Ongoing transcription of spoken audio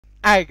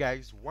Hi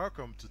guys,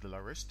 welcome to the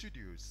Lares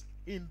Studios.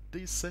 In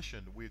this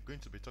session, we're going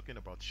to be talking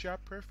about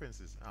shared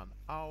preferences and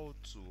how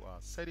to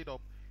set it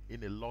up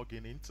in a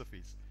login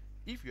interface.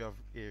 If you have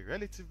a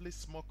relatively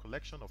small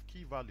collection of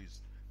key values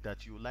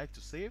that you would like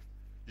to save,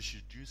 you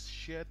should use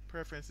Shared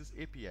Preferences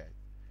API.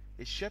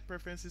 A shared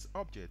preferences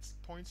object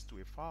points to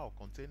a file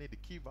containing the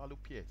key value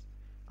pairs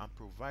and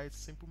provides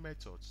simple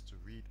methods to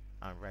read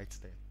and write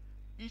them.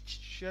 Each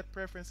shared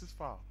preferences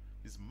file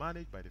is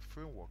managed by the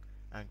framework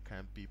and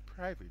can be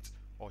private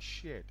or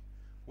shared.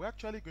 We're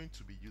actually going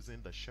to be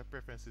using the shared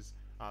preferences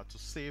to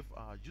save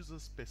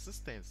users'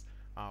 persistence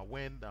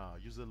when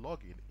user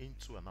login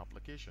into an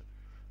application.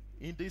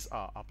 In this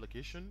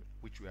application,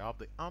 which we have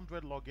the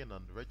Android login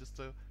and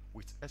register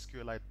with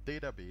SQLite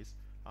database,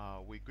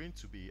 we're going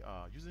to be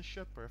using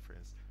shared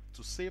preference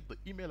to save the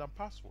email and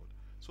password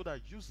so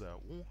that user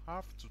won't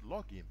have to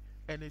log in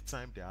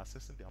anytime they're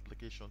accessing the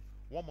application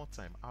one more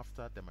time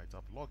after they might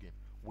have logged in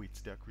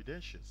with their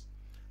credentials.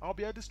 I'll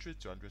be heading straight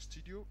to Android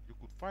Studio. You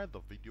could find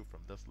the video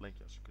from this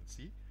link as you can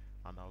see,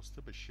 and I'll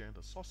still be sharing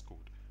the source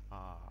code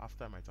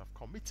after I might have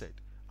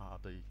committed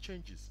the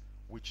changes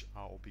which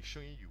I'll be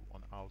showing you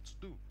on how to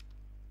do.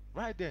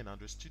 Right there in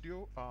Android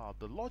Studio,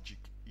 the logic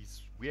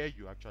is where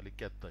you actually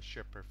get the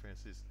shared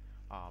preferences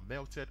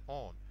melted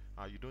on.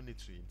 You don't need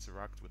to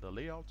interact with the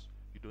layout.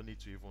 You don't need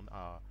to even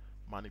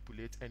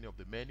manipulate any of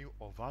the menu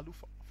or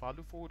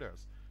value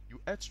folders. You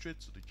head straight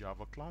to the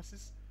Java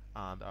classes,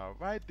 and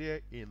right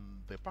there in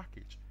the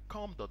package,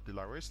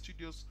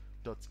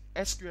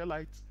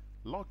 com.delarestudios.sqlite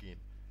login,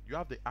 you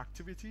have the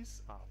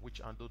activities which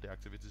handle the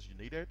activities you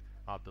needed,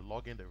 the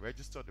login, the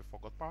register, the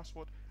forgot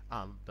password,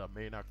 and the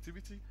main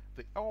activity,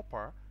 the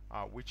helper,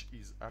 which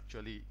is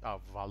actually a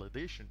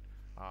validation,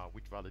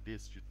 which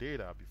validates your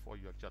data before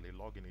you actually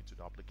log in into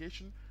the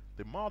application.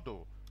 The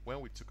model, when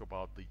we talk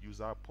about the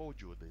user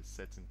pojo, the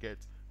set and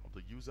get of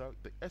the user,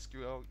 the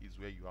SQL is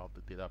where you have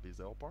the database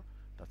helper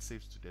that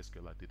saves to the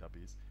SQLite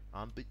database,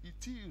 and the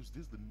utils,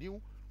 this is the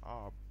new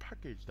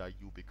package that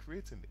you'll be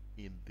creating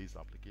in this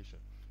application.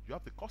 You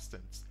have the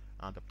constants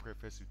and the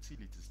preference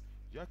utilities.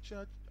 You're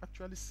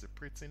actually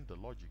separating the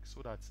logic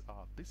so that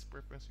these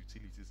preference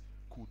utilities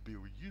could be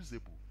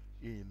reusable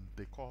in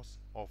the course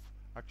of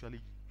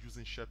actually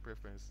using shared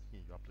preference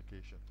in your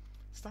application.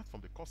 Start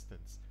from the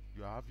constants.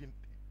 You're having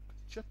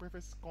shared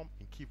preferences come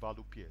in key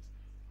value pairs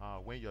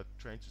when you're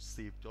trying to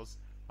save just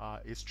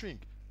a string,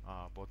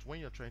 but when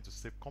you're trying to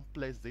save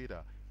complex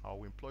data, I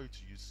will employ you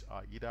to use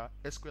either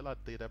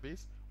SQLite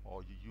database,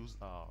 or you use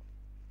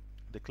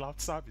the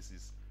cloud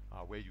services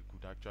where you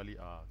could actually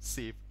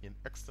save in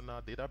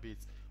external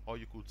database, or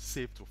you could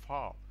save to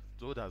file.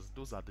 So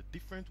those are the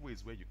different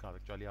ways where you can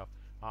actually have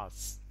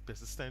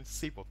persistent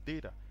save of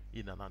data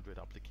in an Android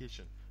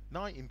application.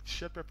 Now in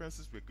shared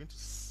preferences, we're going to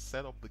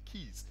set up the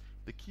keys.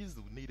 The keys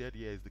needed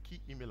here is the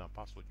key, email, and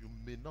password. You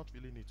may not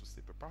really need to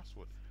save a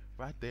password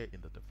right there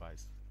in the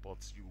device,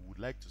 but you would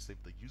like to save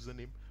the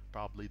username,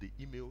 probably the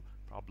email,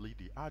 probably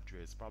the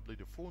address, probably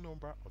the phone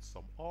number, or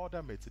some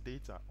other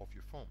metadata of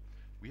your phone.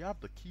 We have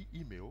the key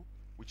email,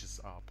 which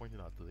is pointing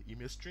at the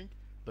email string,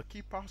 the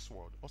key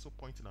password, also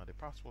pointing at the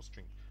password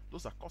string.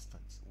 Those are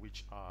constants,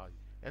 which are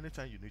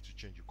anytime you need to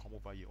change, you come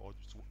over here, or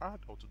to add,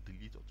 or to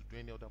delete, or to do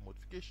any other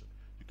modification,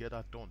 you get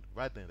that done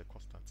right there in the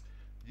constants.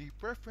 The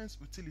preference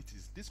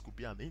utilities, this could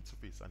be an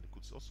interface, and it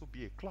could also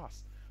be a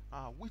class,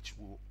 which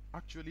will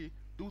actually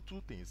do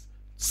two things: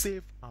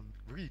 save and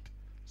read.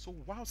 So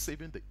while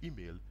saving the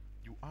email,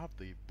 you have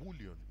the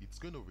boolean. It's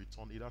going to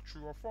return either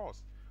true or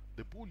false.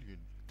 The boolean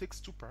takes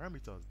two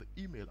parameters, the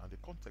email and the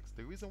context.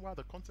 The reason why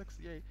the context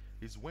here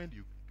is when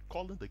you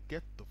calling the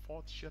get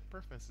default shared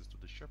preferences to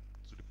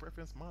the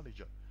preference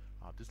manager.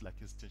 This is like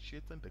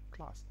instantiating the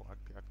class or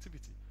the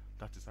activity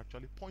that is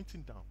actually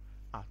pointing down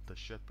at the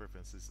shared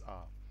preferences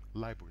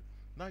library.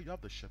 Now you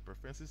have the shared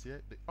preferences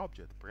here, the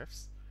object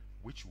prefs,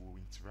 which will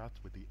interact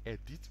with the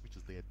edit, which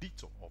is the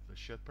editor of the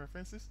shared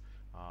preferences.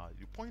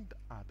 You point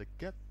at the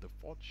get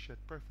default shared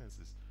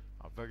preferences.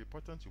 Very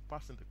important, you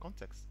pass in the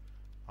context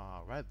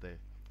right there,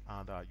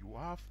 and you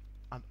have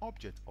an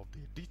object of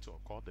the editor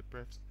called the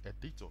prefs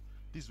editor.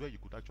 This is where you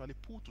could actually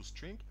put to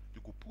string,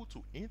 you could put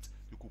to int,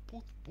 you could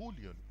put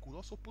boolean, you could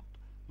also put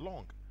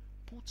long,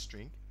 put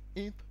string,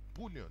 int,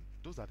 boolean.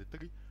 Those are the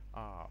three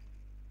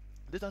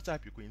data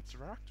type you could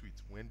interact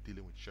with when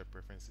dealing with shared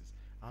preferences,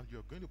 and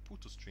you're going to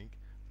put to string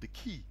the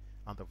key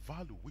and the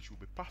value which will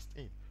be passed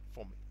in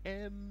from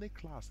any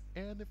class,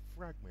 any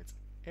fragment,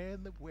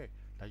 anywhere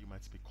that you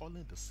might be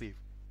calling the save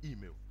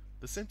email.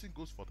 The same thing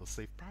goes for the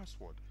save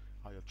password.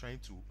 You're trying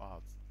to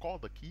call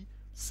the key,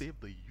 save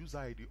the user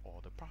ID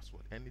or the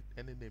password, any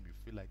name you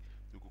feel like.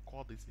 You could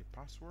call this a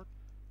password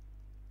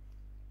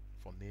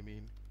for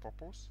naming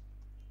purpose,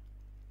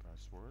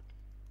 password,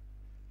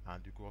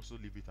 and you could also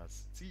leave it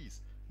as it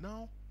is.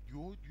 Now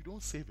you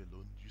don't save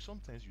alone. You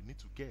sometimes you need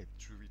to get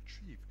to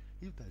retrieve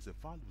if there is a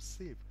value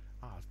saved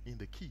as in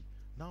the key.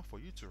 Now for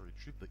you to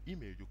retrieve the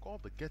email, you call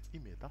the get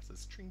email. That's a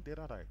string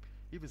data type.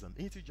 If it's an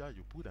integer,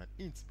 you put an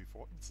int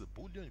before. If it's a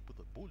boolean, you put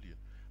a boolean.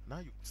 Now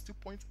you still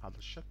point at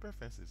the shared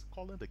preferences,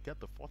 calling the get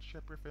default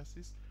shared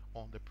preferences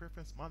on the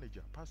preference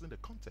manager, passing the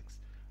context,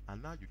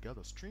 and now you get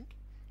a string,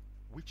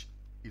 which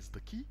is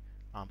the key,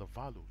 and the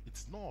value.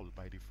 It's null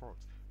by default,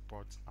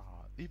 but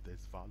if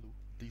there's value,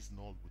 this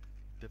null would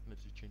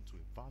definitely change to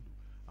a value,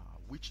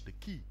 which the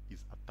key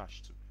is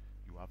attached to.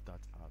 You have that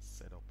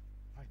set up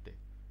right there.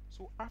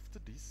 So after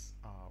this,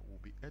 we'll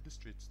be headed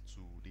straight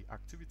to the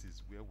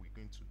activities where we're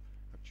going to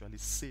actually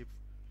save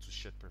to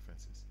shared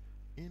preferences.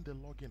 In the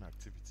login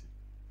activity,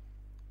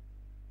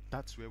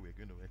 that's where we're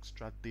going to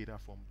extract data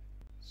from.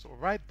 So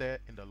right there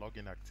in the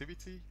login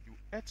activity, you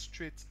head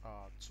straight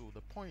to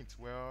the point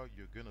where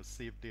you're going to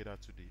save data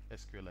to the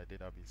SQLite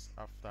database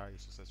after a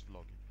successful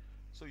login.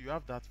 So you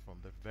have that from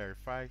the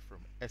verify from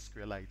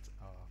SQLite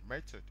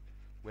method,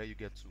 where you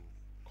get to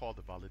call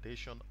the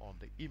validation on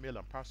the email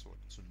and password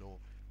to know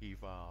if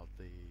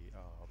the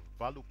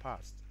value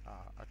passed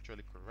are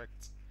actually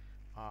correct.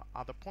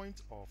 At the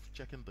point of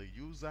checking the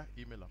user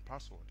email and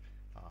password,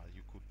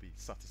 you could be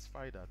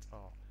satisfied that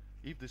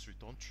if this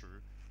return true,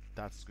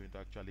 that's going to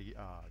actually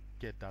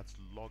get that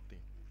logged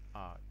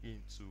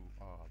into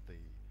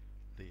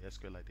the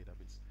SQLite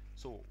database.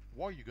 So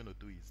what you're going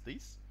to do is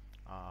this.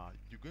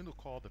 You're going to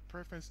call the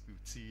preference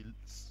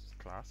utils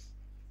class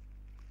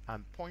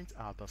and point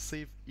at the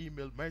save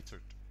email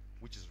method,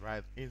 which is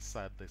right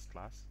inside this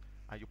class,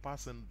 and you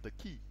pass in the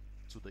key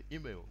to the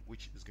email,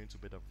 which is going to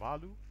be the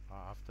value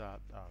after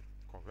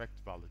correct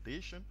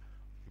validation.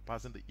 You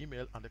pass in the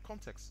email, and the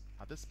context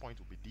at this point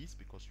will be this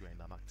because you are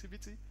in an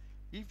activity.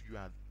 If you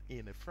are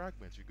in a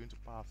fragment, you're going to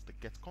pass the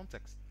get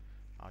context.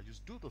 You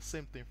do the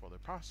same thing for the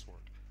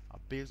password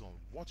based on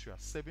what you are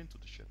saving to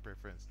the shared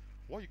preference.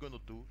 What you're going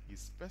to do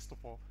is first of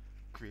all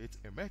create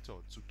a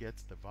method to get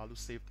the value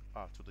saved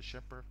to the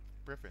shared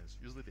preference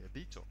using the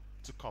editor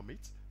to commit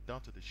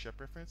down to the shared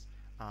preference,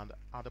 and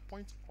at the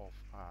point of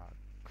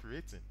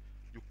creating,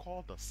 you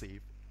call the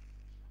save,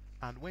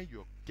 and when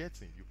you're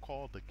getting, you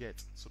call the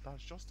get. So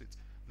that's just it.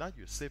 Now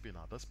you're saving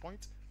at this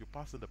point, you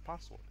pass in the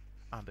password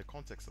and the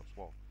context as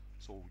well.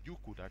 So you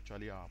could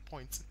actually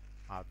point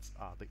at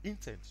the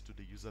intent to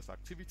the user's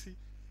activity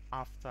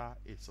after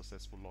a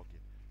successful login.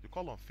 You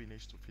call on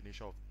finish to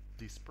finish off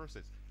this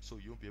process, so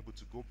you'll be able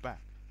to go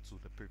back to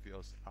the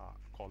previous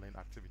calling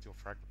activity or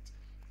fragment.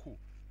 Cool.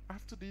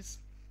 After this,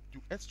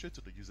 you head straight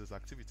to the user's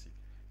activity.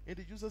 In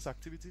the user's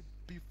activity,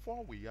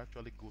 before we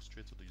actually go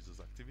straight to the user's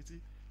activity,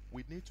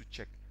 we need to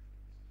check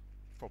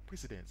for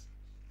precedence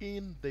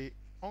in the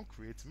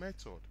onCreate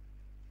method.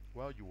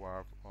 Well, you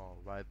are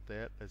right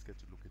there. Let's get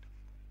to look at it.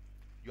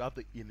 You have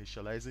the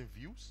initializing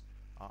views,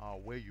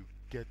 where you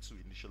get to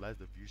initialize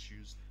the views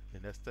used, the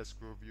nested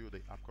scroll view,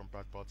 the app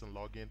compact button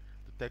login,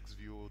 the text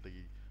view,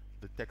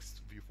 the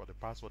text view for the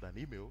password and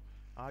email.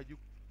 You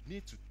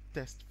need to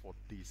test for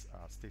this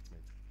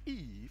statement.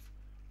 If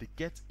the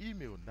get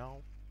email, now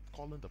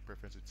calling the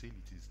preference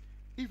utilities,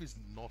 if it's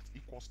not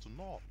equals to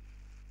null,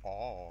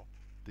 or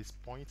this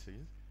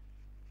pointing,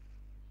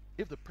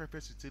 if the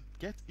preference utility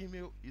get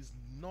email is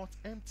not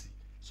empty,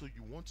 so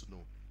you want to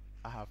know,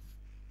 I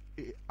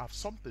have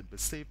something be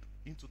saved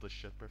into the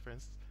shared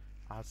preference,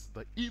 as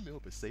the email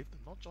be saved,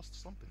 not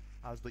just something,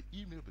 as the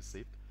email be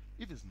saved,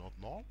 if it's not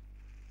null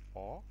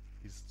or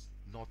is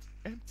not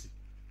empty.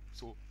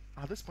 So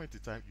at this point in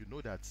time, you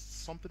know that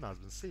something has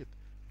been saved.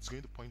 It's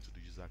going to point to the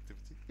user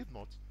activity. If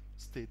not,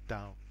 stay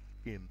down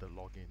in the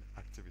login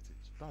activity.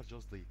 So that's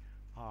just the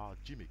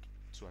gimmick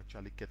to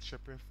actually get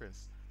shared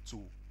preference to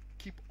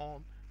keep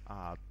on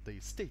the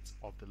state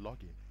of the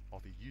login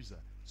of a user.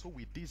 So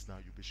with this now,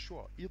 you'll be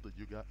sure if the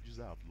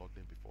user have logged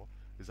in before,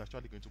 it's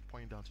actually going to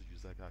point down to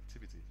user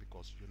activity,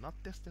 because you're not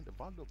testing the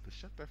value of the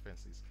shared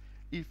preferences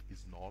if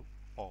it's null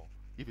or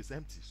if it's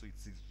empty. So it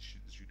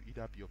should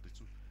either be of the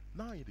two.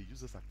 Now in the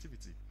user's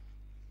activity,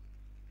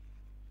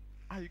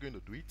 how are you going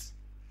to do it?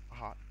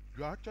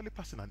 You're actually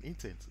passing an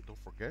intent, don't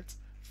forget,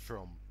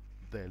 from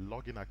the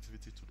login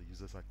activity to the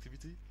user's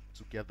activity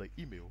to get the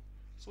email.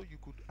 So you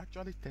could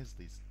actually test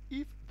this.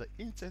 If the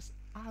intent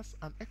has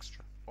an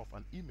extra of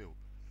an email,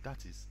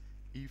 that is,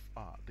 if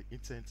the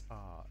intent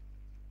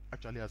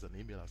actually has an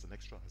email as an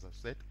extra, as I've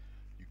said,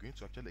 you're going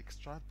to actually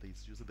extract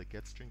this using the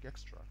get string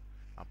extra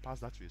and pass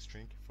that to a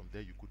string. From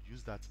there, you could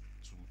use that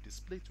to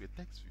display to a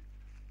text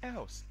view.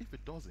 Else, if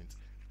it doesn't,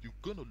 you're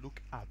going to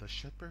look at the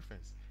shared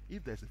preference.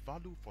 If there's a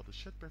value for the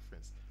shared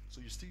preference, so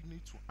you still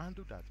need to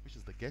handle that, which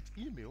is the get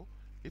email.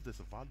 If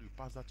there's a value, you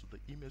pass that to the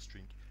email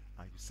string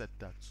and you set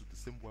that to the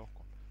same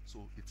welcome. So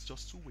it's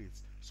just two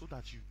ways, so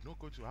that you're not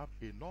going to have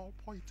a null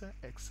pointer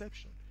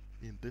exception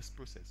in this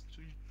process.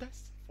 So you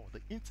test for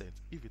the intent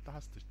if it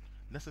has the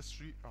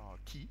necessary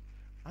key,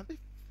 and if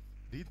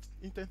the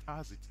intent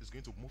has it, it's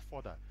going to move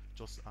further,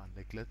 just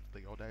neglect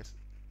the other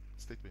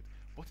statement.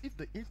 But if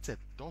the intent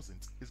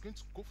doesn't, it's going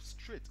to go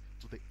straight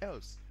to the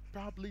else.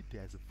 Probably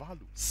there's a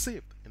value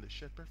saved in the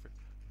shared preference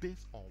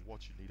based on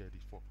what you needed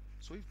it for.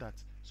 So if that,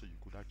 so you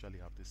could actually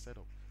have this set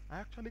up. I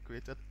actually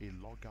created a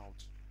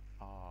logout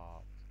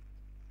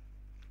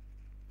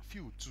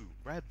field too,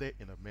 right there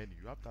in the menu.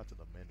 You have that in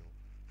the menu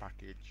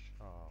package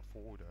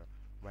folder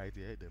right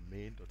there, the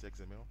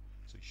main.xml.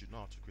 So you should know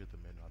how to create the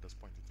menu at this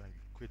point in time.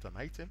 You create an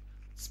item,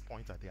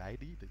 point at the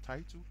ID, the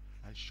title,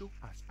 and show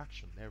as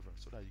action never,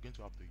 so that you're going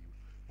to have the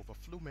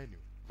overflow menu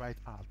right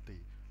at the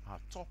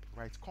top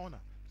right corner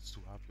to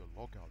have your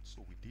logout.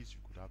 So with this, you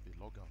could have a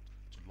logout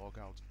to log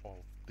out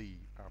of the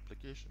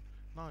application.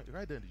 Now,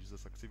 right there in the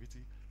user's activity,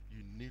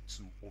 you need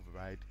to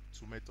override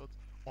two methods: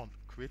 on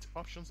create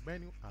options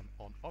menu and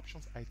on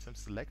options item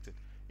selected.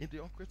 In the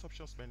on create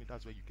options menu,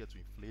 that's where you get to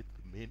inflate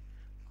the main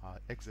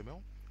XML,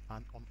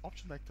 and on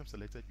option item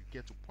selected, you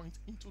get to point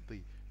into the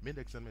main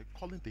XML,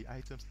 calling the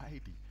items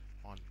ID,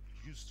 and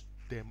use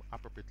them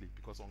appropriately,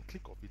 because on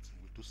click of it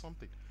will do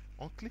something.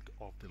 On click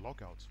of the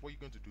logout, what you're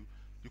going to do,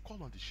 you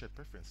call on the shared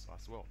preference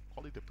as well,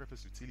 call it the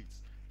preference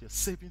utilities. You're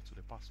saving to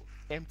the password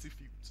empty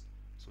fields.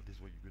 So this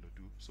is what you're going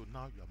to do. So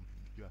now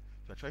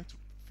you're trying to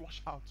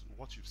flush out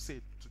what you've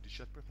said to the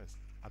shared preference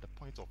at the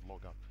point of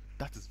logout.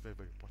 That is very,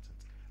 very important.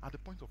 At the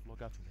point of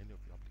logout in any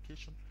of your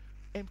application,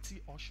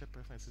 empty all shared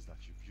preferences that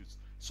you've used,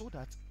 so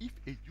that if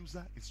a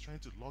user is trying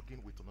to log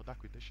in with another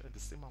credential in the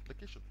same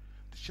application,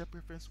 the shared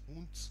preference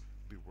won't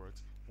be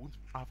worth, won't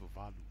have a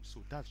value.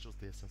 So that's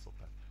just the essence of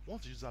that.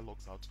 Once the user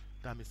logs out,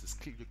 that means it's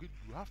clear.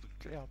 You have to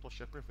clear out all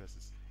shared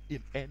preferences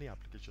in any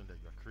application that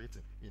you are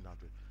creating in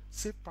Android.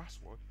 Save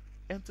password,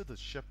 enter the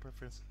shared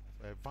preference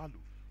value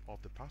of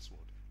the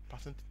password,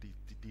 passing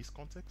this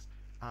context,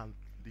 and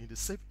in the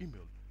save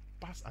email,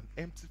 pass an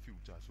empty field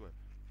as well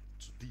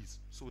to these,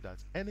 so that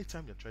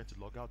anytime you're trying to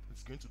log out,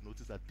 it's going to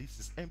notice that this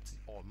is empty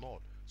or not.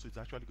 So it's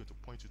actually going to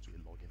point you to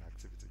a login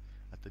activity.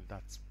 I think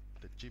that's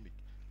the gimmick.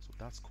 So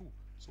that's cool.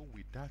 So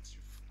with that,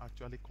 you've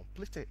actually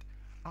completed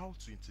how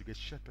to integrate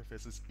shared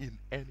preferences in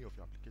any of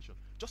your application.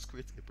 Just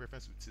create a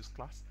preference utils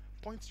class,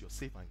 point your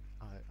save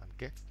and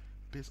get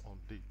based on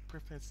the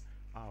preference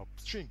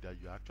string that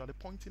you're actually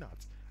pointing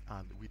at,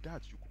 and with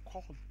that you could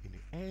call in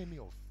any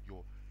of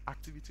your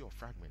activity or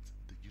fragment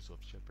the use of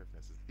shared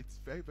preferences. It's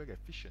very, very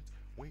efficient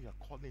when you're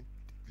calling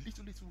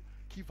little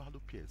key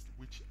value pairs,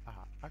 which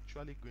are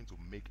actually going to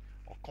make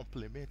or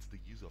complement the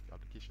use of your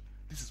application.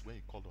 This is when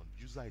you call on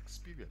user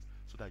experience,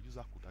 so that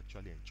user could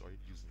actually enjoy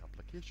using your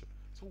application.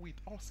 So with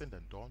all said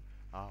and done,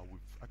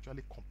 we've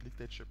actually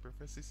completed shared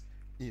preferences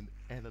in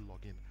any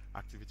login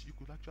activity. You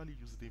could actually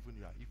use it even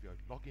if you're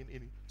logging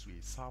in to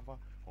a server,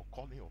 or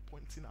calling or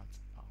pointing at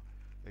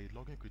a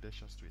login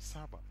credentials to a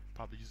server,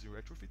 probably using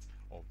retrofit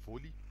or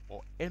volley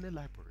or any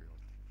library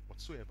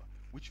whatsoever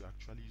which you're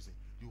actually using.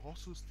 You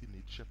also still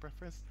need shared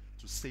preference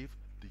to save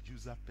the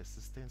user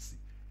persistency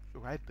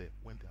right there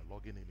when they're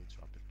logging in into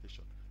your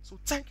application. So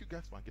thank you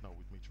guys for hanging out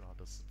with me throughout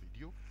this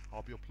video.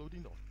 I'll be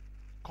uploading or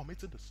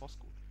committing the source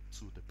code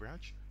to the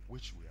branch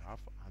which we have,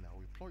 and I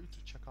will implore you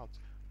to check out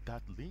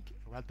that link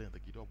right there in the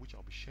GitHub, which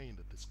I'll be sharing in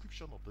the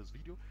description of this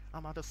video.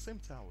 And at the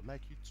same time, I would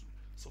like you to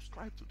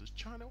subscribe to this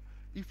channel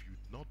if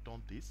you've not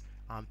done this,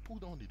 and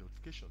put on the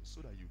notifications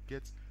so that you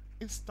get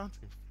instant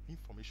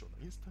information,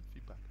 instant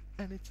feedback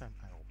anytime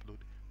I upload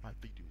my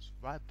videos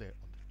right there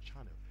on the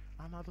channel.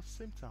 And at the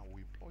same time,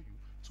 we implore you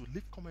to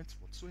leave comments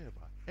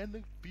whatsoever,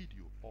 any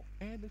video or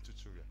any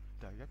tutorial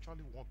that you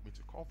actually want me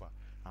to cover,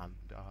 and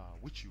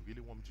which you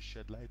really want me to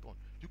shed light on.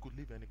 You could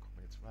leave any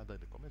comments rather in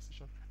the comment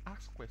section,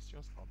 ask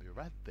questions. I'll be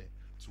right there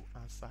to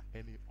answer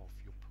any of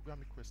your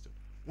programming questions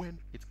when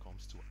it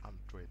comes to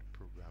Android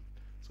programming.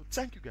 So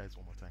thank you guys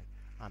one more time,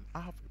 and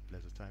have a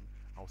pleasant time.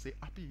 I'll say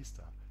happy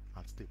Easter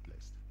and stay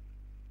blessed.